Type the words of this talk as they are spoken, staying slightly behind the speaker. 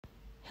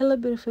Hello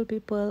beautiful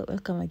people,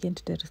 welcome again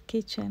to Dara's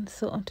Kitchen.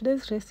 So on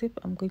today's recipe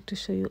I'm going to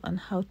show you on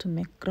how to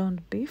make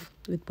ground beef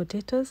with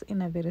potatoes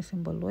in a very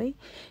simple way.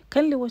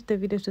 Kindly watch the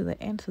video to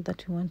the end so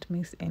that you won't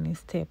miss any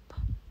step.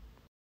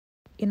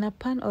 In a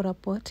pan or a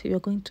pot, you're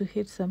going to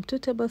heat some 2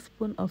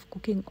 tablespoons of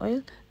cooking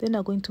oil. Then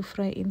you're going to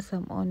fry in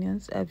some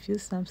onions. I've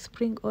used some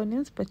spring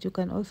onions, but you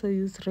can also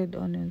use red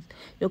onions.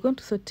 You're going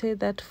to saute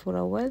that for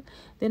a while.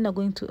 Then you're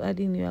going to add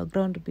in your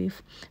ground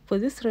beef. For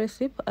this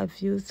recipe, I've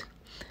used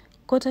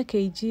 1/4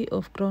 kg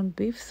of ground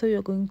beef, so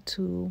you're going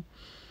to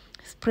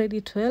spread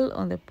it well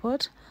on the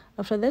pot.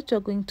 After that,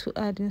 you're going to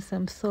add in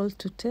some salt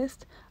to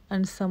taste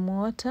and some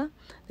water.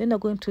 Then you're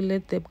going to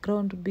let the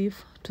ground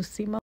beef to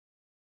simmer.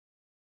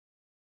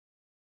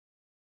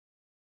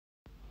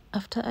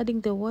 After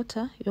adding the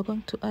water, you're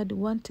going to add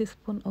 1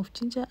 teaspoon of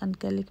ginger and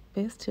garlic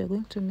paste. You're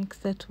going to mix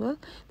that well.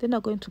 Then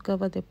you're going to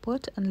cover the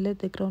pot and let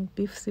the ground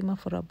beef simmer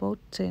for about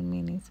 10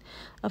 minutes.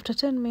 After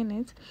 10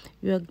 minutes,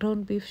 your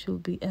ground beef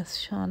should be as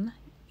shown.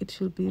 It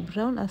should be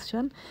brown as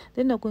shown.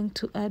 Then you're going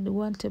to add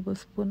 1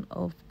 tablespoon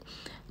of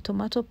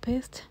tomato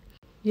paste.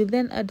 You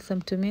then add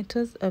some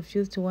tomatoes. I've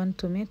used 1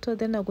 tomato.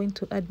 Then I'm going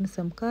to add in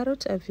some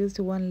carrot. I've used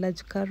 1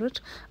 large carrot.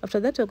 After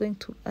that, you're going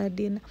to add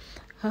in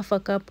half a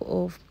cup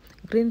of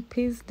green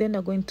peas. Then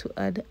you're going to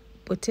add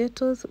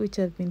potatoes, which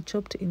have been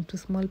chopped into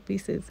small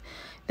pieces.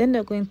 Then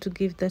you're going to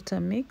give that a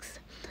mix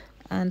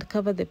and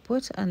cover the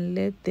pot and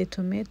let the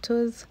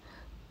tomatoes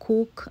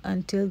cook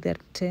until they're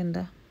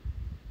tender.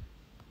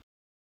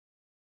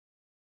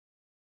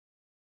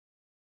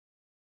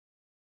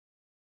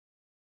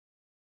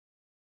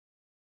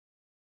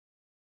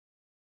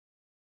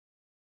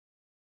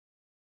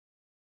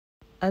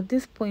 At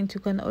this point, you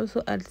can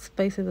also add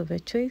spices of your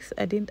choice.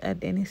 I didn't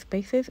add any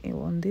spices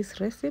on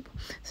this recipe,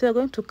 so you're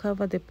going to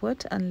cover the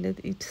pot and let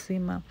it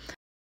simmer.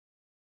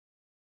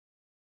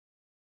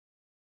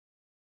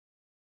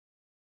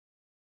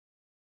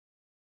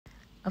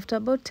 After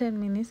about 10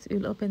 minutes,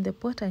 you'll open the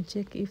pot and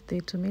check if the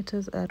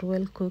tomatoes are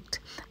well cooked.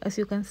 As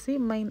you can see,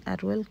 mine are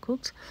well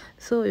cooked,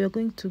 so you're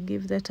going to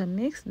give that a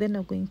mix. Then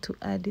you're going to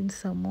add in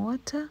some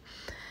water,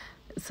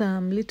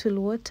 some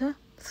little water,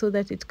 so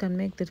that it can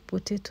make the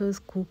potatoes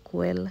cook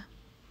well.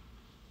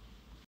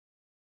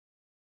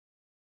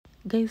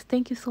 Guys,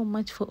 thank you so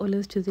much for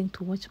always choosing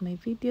to watch my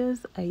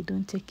videos. I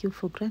don't take you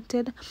for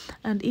granted.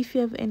 And if you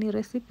have any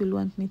recipe you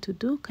want me to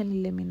do,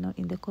 kindly let me know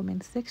in the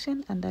comment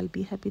section and I'll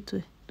be happy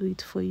to do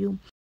it for you.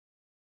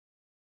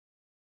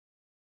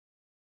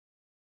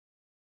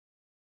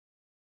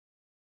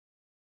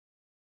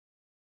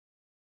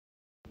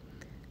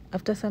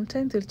 After some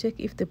time, we'll check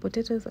if the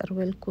potatoes are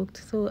well cooked.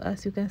 So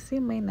as you can see,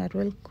 mine are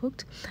well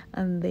cooked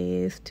and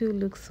the stew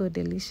looks so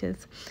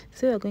delicious.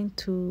 So you're going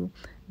to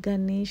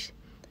garnish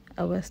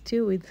our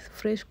stew with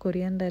fresh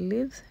coriander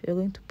leaves. You're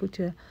going to put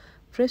your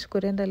fresh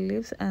coriander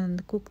leaves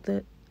and cook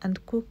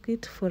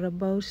it for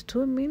about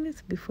 2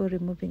 minutes before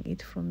removing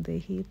it from the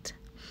heat.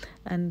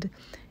 And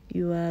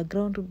your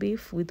ground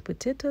beef with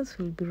potatoes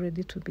will be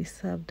ready to be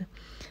served.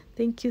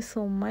 Thank you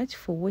so much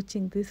for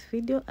watching this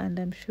video, and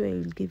I'm sure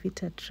you'll give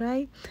it a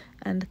try.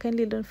 And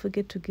kindly don't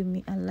forget to give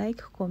me a like,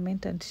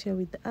 comment and share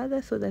with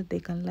others so that they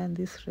can learn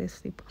this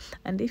recipe.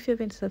 And if you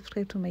haven't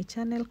subscribed to my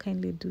channel,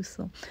 kindly do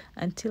so.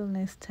 Until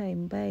next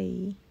time,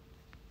 bye.